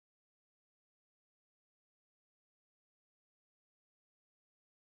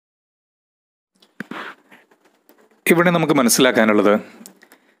ഇവിടെ നമുക്ക് മനസ്സിലാക്കാനുള്ളത്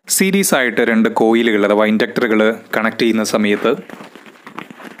സീരീസ് ആയിട്ട് രണ്ട് കോയിലുകൾ അഥവാ ഇൻഡക്ടറുകൾ കണക്ട് ചെയ്യുന്ന സമയത്ത്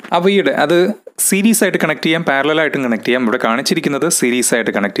അവയുടെ അത് സീരീസ് ആയിട്ട് കണക്ട് ചെയ്യാം, പാരലലായിട്ടും കണക്ട് ചെയ്യാം. ഇവിടെ കാണിച്ചിരിക്കുന്നത് സീരീസ്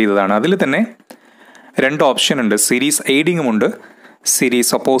ആയിട്ട് കണക്ട് ചെയ്തതാണ്. അതിൽ തന്നെ രണ്ട് ഓപ്ഷൻ ഉണ്ട്, സീരീസ് എയ്ഡിങ്ങും ഉണ്ട്,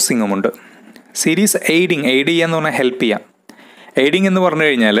 സീരീസ് ഒപ്പോസിങ്ങും ഉണ്ട്. സീരീസ് എയ്ഡ് ചെയ്യാന്ന് പറഞ്ഞാൽ ഹെൽപ്പ് ചെയ്യാം. എയ്ഡിങ് എന്ന് പറഞ്ഞു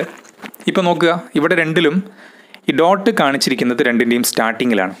കഴിഞ്ഞാൽ ഇപ്പോൾ നോക്കുക, ഇവിടെ രണ്ടിലും ഈ ഡോട്ട് കാണിച്ചിരിക്കുന്നത് രണ്ടിൻ്റെയും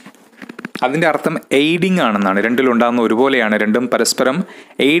സ്റ്റാർട്ടിങ്ങിലാണ്. അതിൻ്റെ അർത്ഥം എയ്ഡിങ് ആണെന്നാണ്. രണ്ടിലും ഉണ്ടാകുന്ന ഒരുപോലെയാണ്, രണ്ടും പരസ്പരം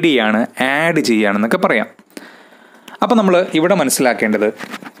എയ്ഡ് ചെയ്യാണ്, ആഡ് ചെയ്യുകയാണെന്നൊക്കെ പറയാം. അപ്പോൾ നമ്മൾ ഇവിടെ മനസ്സിലാക്കേണ്ടത്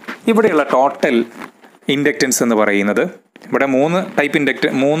ഇവിടെയുള്ള ടോട്ടൽ ഇൻഡക്റ്റൻസ് എന്ന് പറയുന്നത്, ഇവിടെ മൂന്ന്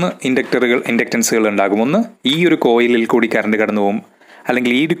ഇൻഡക്റ്റൻസുകൾ ഉണ്ടാകും. ഒന്ന് ഈ ഒരു കോയിലിൽ കൂടി കറണ്ട് കടന്നു പോകും,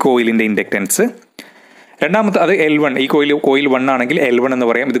 അല്ലെങ്കിൽ ഈ ഒരു കോയിലിൻ്റെ ഇൻഡക്റ്റൻസ്. രണ്ടാമത്തെ അത് L1, ഈ കോയിൽ 1 ആണെങ്കിൽ L1 എന്ന്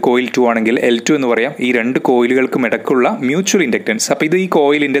പറയാം, ഇത് കോയിൽ 2 ആണെങ്കിൽ L2 എന്ന് പറയാം. ഈ രണ്ട് കോയിലുകൾക്കും ഇടയ്ക്കുള്ള മ്യൂച്വൽ ഇൻഡക്റ്റൻസ്. അപ്പോൾ ഇത് ഈ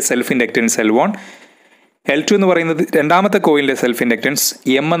കോയിലിൻ്റെ സെൽഫ് ഇൻഡക്റ്റൻസ് L1, L2 എന്ന് പറയുന്നത് രണ്ടാമത്തെ കോയിലിൻ്റെ സെൽഫ് ഇൻഡക്റ്റൻസ്,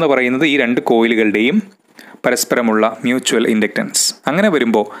 M എന്ന് പറയുന്നത് ഈ രണ്ട് കോയിലുകളുടെയും പരസ്പരമുള്ള മ്യൂച്വൽ ഇൻഡക്റ്റൻസ്. അങ്ങനെ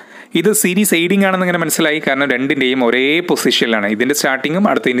വരുമ്പോൾ ഇത് സീരീസ് എയ്ഡിങ് ആണെന്ന് ഇങ്ങനെ മനസ്സിലായി, കാരണം രണ്ടിൻ്റെയും ഒരേ പൊസിഷനിലാണ്. ഇതിൻ്റെ സ്റ്റാർട്ടിങ്ങും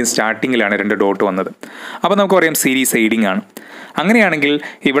അടുത്തതിൻ്റെയും സ്റ്റാർട്ടിങ്ങിലാണ് രണ്ട് ഡോട്ട് വന്നത്. അപ്പോൾ നമുക്ക് പറയാം സീരീസ് എയ്ഡിങ് ആണ്. അങ്ങനെയാണെങ്കിൽ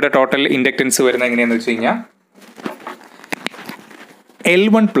ഇവിടെ ടോട്ടൽ ഇൻഡക്റ്റൻസ് വരുന്നത് എങ്ങനെയാണെന്ന് വെച്ച് കഴിഞ്ഞാൽ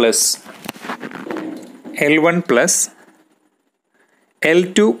L1 പ്ലസ്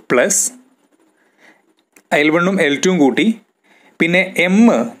L2 പ്ലസ് L1ഉം L2ഉം കൂട്ടി പിന്നെ M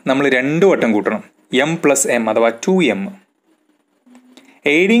നമ്മൾ 2 വട്ടം കൂട്ടണം, M പ്ലസ് M അഥവാ 2M.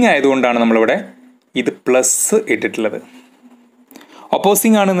 എയ്ഡിങ് ആയതുകൊണ്ടാണ് നമ്മളിവിടെ ഇത് പ്ലസ് ഇട്ടിട്ടുള്ളത്.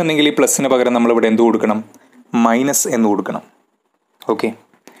 ഒപ്പോസിങ് ആണെന്നുണ്ടെങ്കിൽ ഈ പ്ലസിന് പകരം നമ്മളിവിടെ എന്ത് കൊടുക്കണം? മൈനസ് എന്ന് കൊടുക്കണം. ഓക്കെ,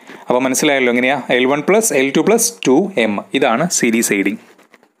 അപ്പോൾ മനസ്സിലായല്ലോ എങ്ങനെയാ? L1 plus L2 plus 2M, ഇതാണ് സീരീസ് എയ്ഡിങ്.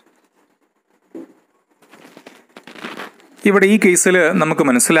 ഇവിടെ ഈ കേസിൽ നമുക്ക്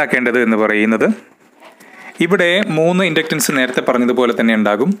മനസ്സിലാക്കേണ്ടത് എന്ന് പറയുന്നത്, ഇവിടെ 3 ഇൻഡക്റ്റൻസ് നേരത്തെ പറഞ്ഞതുപോലെ തന്നെ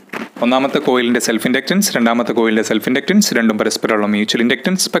ഉണ്ടാകും. ഒന്നാമത്തെ കോയിലിൻ്റെ സെൽഫ് ഇൻഡക്റ്റൻസ്, രണ്ടാമത്തെ കോയിലിൻ്റെ സെൽഫ് ഇൻഡക്റ്റൻസ്, രണ്ടും പരസ്പരമുള്ള മ്യൂച്വൽ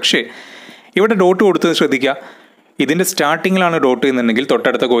ഇൻഡക്റ്റൻസ്. പക്ഷേ ഇവിടെ ഡോട്ട് കൊടുത്തത് ശ്രദ്ധിക്കുക, ഇതിൻ്റെ സ്റ്റാർട്ടിങ്ങിലാണ് ഡോട്ട് എന്നുണ്ടെങ്കിൽ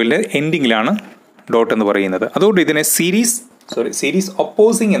തൊട്ടടുത്ത കോയിലിൻ്റെ എൻഡിങ്ങിലാണ് ഡോട്ട് എന്ന് പറയുന്നത്. അതുകൊണ്ട് ഇതിനെ സീരീസ്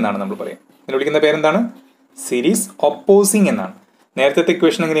ഒപ്പോസിങ് എന്നാണ് നമ്മൾ പറയുക. ഇതിന് വിളിക്കുന്ന പേരെന്താണ്? സീരീസ് ഒപ്പോസിങ് എന്നാണ്. നേരത്തെ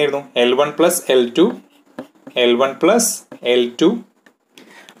ഇക്വേഷൻ എങ്ങനെയായിരുന്നു? L1 plus L2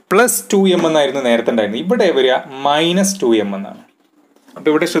 plus 2M എന്നായിരുന്നു നേരത്തെ ഉണ്ടായിരുന്നത്. ഇവിടെ വരിക മൈനസ് 2M എന്നാണ്. അപ്പോൾ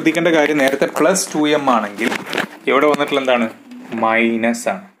ഇവിടെ ശ്രദ്ധിക്കേണ്ട കാര്യം, നേരത്തെ പ്ലസ് 2M ആണെങ്കിൽ ഇവിടെ വന്നിട്ടുള്ള എന്താണ്? മൈനസ്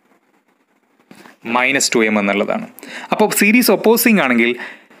ആണ്, മൈനസ് 2M എന്നുള്ളതാണ്. അപ്പോൾ സീരീസ് ഒപ്പോസിങ് ആണെങ്കിൽ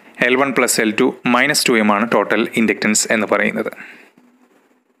L1 plus L2 minus 2M ആണ് ടോട്ടൽ ഇൻഡക്റ്റൻസ് എന്ന് പറയുന്നത്.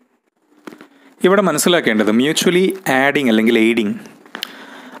 ഇവിടെ മനസ്സിലാക്കേണ്ടത് മ്യൂച്വലി ആഡിങ് അല്ലെങ്കിൽ എയ്ഡിങ്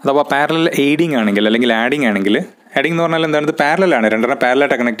അഥവാ പാരലൽ എയ്ഡിങ് ആണെങ്കിൽ അല്ലെങ്കിൽ ആഡിങ് ആണെങ്കിൽ, ആഡിങ് എന്ന് പറഞ്ഞാൽ എന്താണ്? ഇത് പാരലാണ്, രണ്ടെണ്ണം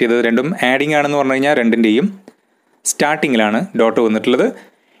പാരലായിട്ട് കണക്ട് ചെയ്തത്. രണ്ടും ആഡിങ് ആണെന്ന് പറഞ്ഞു കഴിഞ്ഞാൽ രണ്ടിൻ്റെയും സ്റ്റാർട്ടിങ്ങിലാണ് ഡോട്ട് വന്നിട്ടുള്ളത്.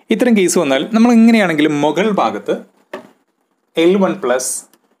 ഇത്തരം കേസ് വന്നാൽ നമ്മൾ ഇങ്ങനെയാണെങ്കിലും മുകൾ ഭാഗത്ത് L1 plus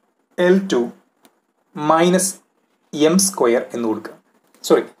L2 minus M square എന്ന് കൊടുക്കുക.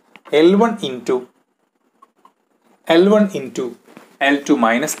 L1 into L2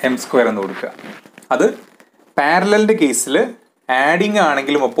 minus M square എന്ന് കൊടുക്കുക. അത് പാരലലിൻ്റെ കേസിൽ ആഡിങ്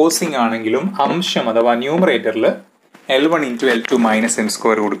ആണെങ്കിലും ഒപ്പോസിങ് ആണെങ്കിലും അംശം അഥവാ ന്യൂമറേറ്ററിൽ L1 into L2 minus M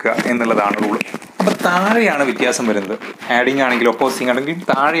square കൊടുക്കുക എന്നുള്ളതാണ് റൂൾ. അപ്പോൾ താഴെയാണ് വ്യത്യാസം വരുന്നത്. ആഡിങ് ആണെങ്കിലും ഒപ്പോസിങ് ആണെങ്കിലും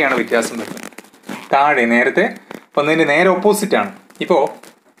താഴെയാണ് വ്യത്യാസം വരുന്നത്. താഴെ നേരത്തെ ഒന്നതിൻ്റെ നേരെ ഓപ്പോസിറ്റാണ്. ഇപ്പോൾ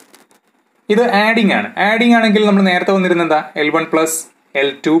ഇത് ആഡിങ് ആണ്. ആഡിങ് ആണെങ്കിൽ നമ്മൾ നേരത്തെ വന്നിരുന്നത് എന്താ? L1 plus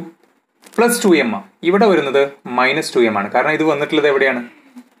L2 plus 2M. ഇവിടെ വരുന്നത് മൈനസ് 2M ആണ്. കാരണം ഇത് വന്നിട്ടുള്ളത് എവിടെയാണ്?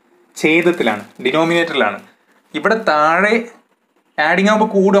 ഛേദത്തിലാണ്, ഡിനോമിനേറ്ററിലാണ്. ഇവിടെ താഴെ ആഡിങ് ആകുമ്പോൾ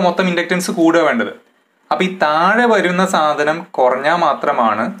കൂടുക, മൊത്തം ഇൻഡക്റ്റൻസ് കൂടുക വേണ്ടത്. അപ്പോൾ ഈ താഴെ വരുന്ന സാധനം കുറഞ്ഞാൽ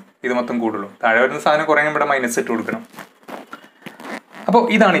മാത്രമാണ് ഇത് മൊത്തം കൂടുള്ളൂ. താഴെ വരുന്ന സാധനം കുറയാൻ ഇവിടെ മൈനസ് ഇട്ട് കൊടുക്കണം. അപ്പോൾ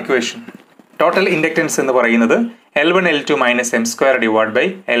ഇതാണ് ഇക്വേഷൻ. ടോട്ടൽ ഇൻഡക്റ്റൻസ് എന്ന് പറയുന്നത് L1 L2 minus M square divide by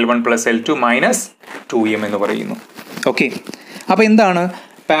L1 plus L2 minus 2M എന്ന് പറയുന്നു. ഓക്കെ, അപ്പോൾ എന്താണ്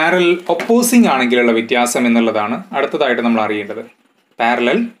പാരലൽ ഒപ്പോസിങ് ആണെങ്കിലുള്ള വ്യത്യാസം എന്നുള്ളതാണ് അടുത്തതായിട്ട് നമ്മൾ അറിയേണ്ടത്.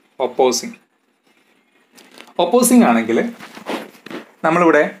 പാരലൽ ഒപ്പോസിങ് ആണെങ്കിൽ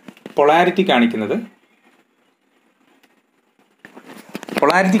നമ്മളിവിടെ പൊളാരിറ്റി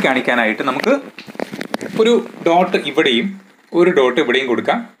കാണിക്കാനായിട്ട് നമുക്ക് ഒരു ഡോട്ട് ഇവിടെയും ഒരു ഡോട്ട് ഇവിടെയും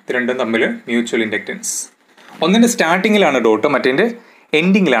കൊടുക്കാം. ഇത് രണ്ടും തമ്മിൽ മ്യൂച്വൽ ഇൻഡക്റ്റൻസ്. ഒന്നിൻ്റെ സ്റ്റാർട്ടിങ്ങിലാണ് ഡോട്ട്, മറ്റേതിൻ്റെ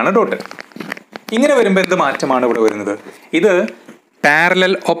എൻഡിങ്ങിലാണ് ഡോട്ട്. ഇങ്ങനെ വരുമ്പോൾ എന്ത് മാറ്റമാണ് ഇവിടെ വരുന്നത്? ഇത്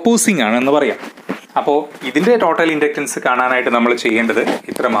പാരലൽ ഒപ്പോസിങ് ആണ് എന്ന് പറയാം. അപ്പോൾ ഇതിൻ്റെ ടോട്ടൽ ഇൻഡക്റ്റൻസ് കാണാനായിട്ട് നമ്മൾ ചെയ്യേണ്ടത്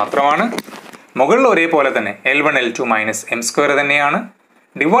ഇത്ര മാത്രമാണ്. മുകളിൽ ഒരേപോലെ തന്നെ L1 L2 minus M square തന്നെയാണ്,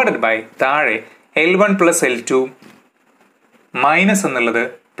 ഡിവൈഡഡ് ബൈ താഴെ L1 പ്ലസ് L2 മൈനസ് എന്നുള്ളത്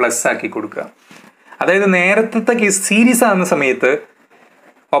പ്ലസ് ആക്കി കൊടുക്കുക. അതായത് നേരത്തെ കേസ് സീരീസ് ആകുന്ന സമയത്ത്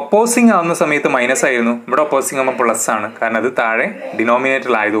ഒപ്പോസിങ് ആവുന്ന സമയത്ത് മൈനസ് ആയിരുന്നു, ഇവിടെ ഒപ്പോസിങ് ആകുമ്പോൾ പ്ലസ് ആണ്, കാരണം അത് താഴെ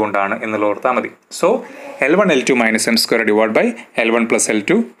ഡിനോമിനേറ്റർ ആയതുകൊണ്ടാണ് എന്നുള്ള ഓർത്താൽ മതി. So L1 L2 minus M square divide by L1 plus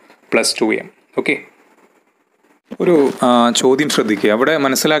L2 plus 2m. Okay, ഒരു ചോദ്യം ശ്രദ്ധിക്കുക. അവിടെ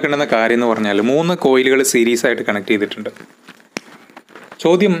മനസ്സിലാക്കേണ്ടുന്ന കാര്യം എന്ന് പറഞ്ഞാൽ 3 കോയിലുകൾ സീരീസ് ആയിട്ട് കണക്ട് ചെയ്തിട്ടുണ്ട്.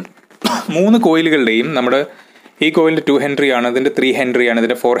 ചോദ്യം 3 കോയിലുകളുടെയും നമ്മുടെ ഈ കോയിലിൻ്റെ 2 ഹെൻറി ആണ്, ഇതിൻ്റെ 3 ഹെൻറി ആണ്,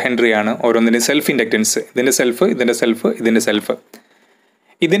 ഇതിൻ്റെ 4 ഹെൻറി ആണ്, ഓരോന്നിൻ്റെയും സെൽഫ് ഇൻഡക്റ്റൻസ്, ഇതിൻ്റെ സെൽഫ്, ഇതിൻ്റെ സെൽഫ്, ഇതിൻ്റെ സെൽഫ്.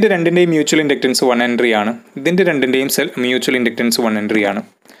 ഇതിൻ്റെ രണ്ടിൻ്റെയും മ്യൂച്വൽ ഇൻഡക്റ്റൻസ് 1 ഹെൻറി ആണ്, ഇതിൻ്റെ രണ്ടിൻ്റെയും മ്യൂച്വൽ ഇൻഡക്റ്റൻസ് 1 ഹെൻറി ആണ്.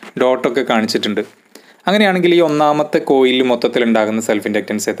 ഡോട്ടൊക്കെ കാണിച്ചിട്ടുണ്ട്. അങ്ങനെയാണെങ്കിൽ ഈ ഒന്നാമത്തെ കോയിലിൽ മൊത്തത്തിൽ ഉണ്ടാകുന്ന സെൽഫ്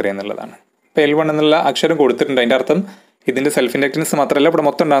ഇൻഡക്റ്റൻസ് എത്രയെന്നുള്ളതാണ്. ഇപ്പോൾ L1 എന്നുള്ള അക്ഷരം കൊടുത്തിട്ടുണ്ട്. അതിൻ്റെ അർത്ഥം ഇതിൻ്റെ സെൽഫ് ഇൻഡക്റ്റൻസ് മാത്രമല്ല ഇവിടെ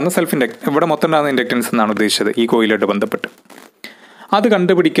മൊത്തം ഉണ്ടാകുന്ന ഇൻഡക്റ്റൻസ് എന്നാണ് ഉദ്ദേശിച്ചത് ഈ കോയിലായിട്ട് ബന്ധപ്പെട്ട്. അത്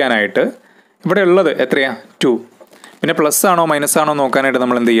കണ്ടുപിടിക്കാനായിട്ട് ഇവിടെ ഉള്ളത് എത്രയാണ്? 2. പിന്നെ പ്ലസ് ആണോ മൈനസ് ആണോ നോക്കാനായിട്ട്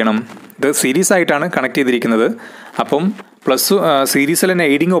നമ്മൾ എന്ത് ചെയ്യണം? ഇത് സീരീസ് ആയിട്ടാണ് കണക്ട് ചെയ്തിരിക്കുന്നത്. അപ്പം പ്ലസ് സീരീസിൽ തന്നെ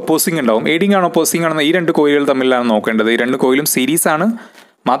എയ്ഡിങ് ഒപ്പോസിങ് ഉണ്ടാവും. എയ്ഡിങ് ആണോ ഒപ്പോസിങ് ആണെന്ന് ഈ 2 കോയിലുകൾ തമ്മിലാണ് നോക്കേണ്ടത്. ഈ 2 കോയിലും സീരീസ് ആണ്,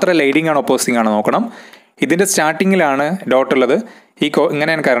 മാത്രമല്ല എയ്ഡിങ് ആണോ ഒപ്പോസിങ് ആണ് നോക്കണം. ഇതിൻ്റെ സ്റ്റാർട്ടിങ്ങിലാണ് ഡോട്ട് ഉള്ളത്,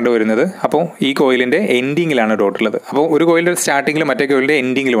 ഇങ്ങനെയാണ് കറണ്ട് വരുന്നത്. അപ്പോൾ ഈ കോയിലിൻ്റെ എൻഡിങ്ങിലാണ് ഡോട്ട് ഉള്ളത്. അപ്പോൾ ഒരു കോയിലിൻ്റെ സ്റ്റാർട്ടിങ്ങിലും മറ്റേ കോയിലിൻ്റെ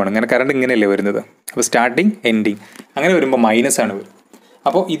എൻഡിങ്ങിലുമാണ്. ഇങ്ങനെ കറണ്ട് ഇങ്ങനെയല്ലേ വരുന്നത്. അപ്പോൾ സ്റ്റാർട്ടിങ് എൻഡിങ് അങ്ങനെ വരുമ്പോൾ മൈനസ് ആണ് വരും.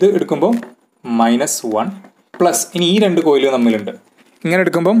 അപ്പോൾ ഇത് എടുക്കുമ്പോൾ -1 പ്ലസ് ഇനി ഈ 2 കോയിലും തമ്മിലുണ്ട്. ഇങ്ങനെ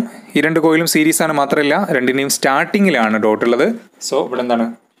എടുക്കുമ്പം ഈ 2 കോയിലും സീരീസ് ആണ്, മാത്രമല്ല രണ്ടിൻ്റെയും സ്റ്റാർട്ടിങ്ങിലാണ് ഡോട്ട് ഉള്ളത്. സോ ഇവിടെ എന്താണ്?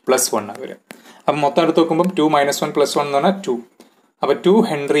 +1 ആണ് വരിക. അപ്പം മൊത്തം എടുത്ത് നോക്കുമ്പം 2 - 1 + 1 എന്ന് പറഞ്ഞാൽ 2. അപ്പോൾ 2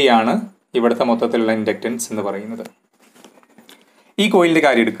 ഹെൻറിയാണ് ഇവിടുത്തെ മൊത്തത്തിലുള്ള ഇൻഡക്റ്റൻസ് എന്ന് പറയുന്നത്. ഈ കോയിലിൻ്റെ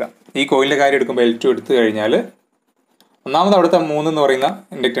കാര്യം എടുക്കുക. ഈ കോയിലിൻ്റെ കാര്യം എടുക്കുമ്പോൾ L2 എടുത്തു കഴിഞ്ഞാൽ ഒന്നാമത് അവിടുത്തെ 3 എന്ന് പറയുന്ന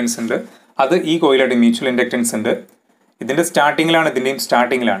ഇൻഡക്റ്റൻസ് ഉണ്ട്. അത് ഈ കോയിലായിട്ട് മ്യൂച്വൽ ഇൻഡക്റ്റൻസ് ഉണ്ട്. ഇതിൻ്റെ സ്റ്റാർട്ടിങ്ങിലാണ്, ഇതിൻ്റെയും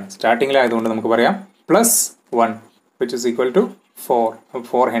സ്റ്റാർട്ടിങ്ങിലായതുകൊണ്ട് നമുക്ക് പറയാം +1 which is equal to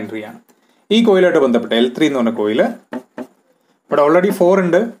 4 ഹെൻറിയാണ്. ഈ കോയിലായിട്ട് ബന്ധപ്പെട്ട് L3 എന്ന് പറഞ്ഞ കോയിൽ ഇവിടെ ഓൾറെഡി 4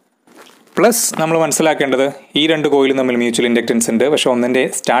 ഉണ്ട്. പ്ലസ് നമ്മൾ മനസ്സിലാക്കേണ്ടത് ഈ 2 കോയിലും തമ്മിൽ മ്യൂച്വൽ ഇൻഡക്റ്റൻസ് ഉണ്ട്. പക്ഷെ ഒന്നിൻ്റെ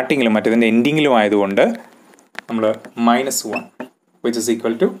സ്റ്റാർട്ടിങ്ങിലും മറ്റേതിൻ്റെ എൻഡിങ്ങിലും ആയതുകൊണ്ട് നമ്മൾ -1 which is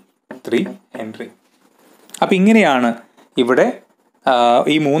equal to 3 Henry. അപ്പം ഇങ്ങനെയാണ് ഇവിടെ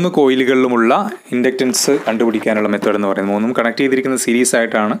ഈ 3 കോയിലുകളിലുമുള്ള ഇൻഡക്റ്റൻസ് കണ്ടുപിടിക്കാനുള്ള മെത്തേഡ് എന്ന് പറയുന്നത്. 3ഉം കണക്ട് ചെയ്തിരിക്കുന്ന സീരീസ്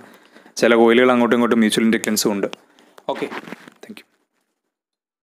ആയിട്ടാണ്. ചില കോയിലുകൾ അങ്ങോട്ടും ഇങ്ങോട്ടും മ്യൂച്വൽ ഇൻഡക്റ്റൻസും ഉണ്ട്. ഓക്കെ.